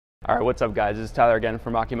All right, what's up guys? This is Tyler again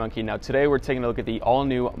from Hockey Monkey. Now today we're taking a look at the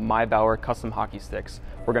all-new MyBauer Custom Hockey Sticks.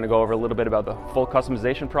 We're going to go over a little bit about the full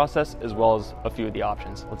customization process as well as a few of the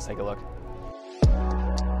options. Let's take a look.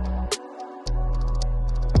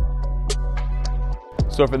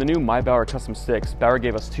 So for the new MyBauer Custom Sticks, Bauer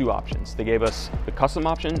gave us two options. They gave us the custom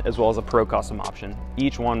option as well as a pro custom option,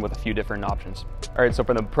 each one with a few different options. All right, so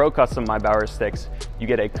for the pro custom MyBauer sticks, you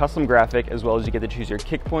get a custom graphic as well as you get to choose your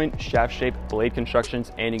kick point, shaft shape, blade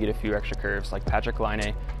constructions, and you get a few extra curves like Patrick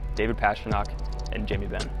Laine, David Pastrnak, and Jamie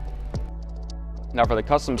Benn. Now for the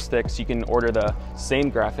custom sticks, you can order the same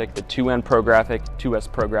graphic, the 2N Pro graphic,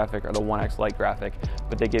 2S Pro graphic, or the 1X Lite graphic,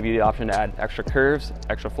 but they give you the option to add extra curves,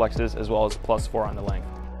 extra flexes, as well as +4 on the length.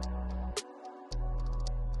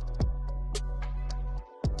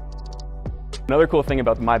 Another cool thing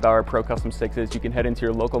about the MyBauer Pro Custom Sticks is you can head into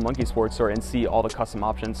your local Monkey Sports store and see all the custom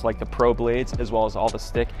options like the Pro blades, as well as all the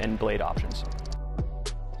stick and blade options.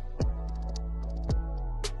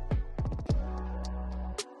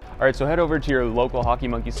 All right, so head over to your local Hockey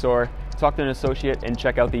Monkey store, talk to an associate, and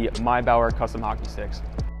check out the MyBauer Custom Hockey Sticks.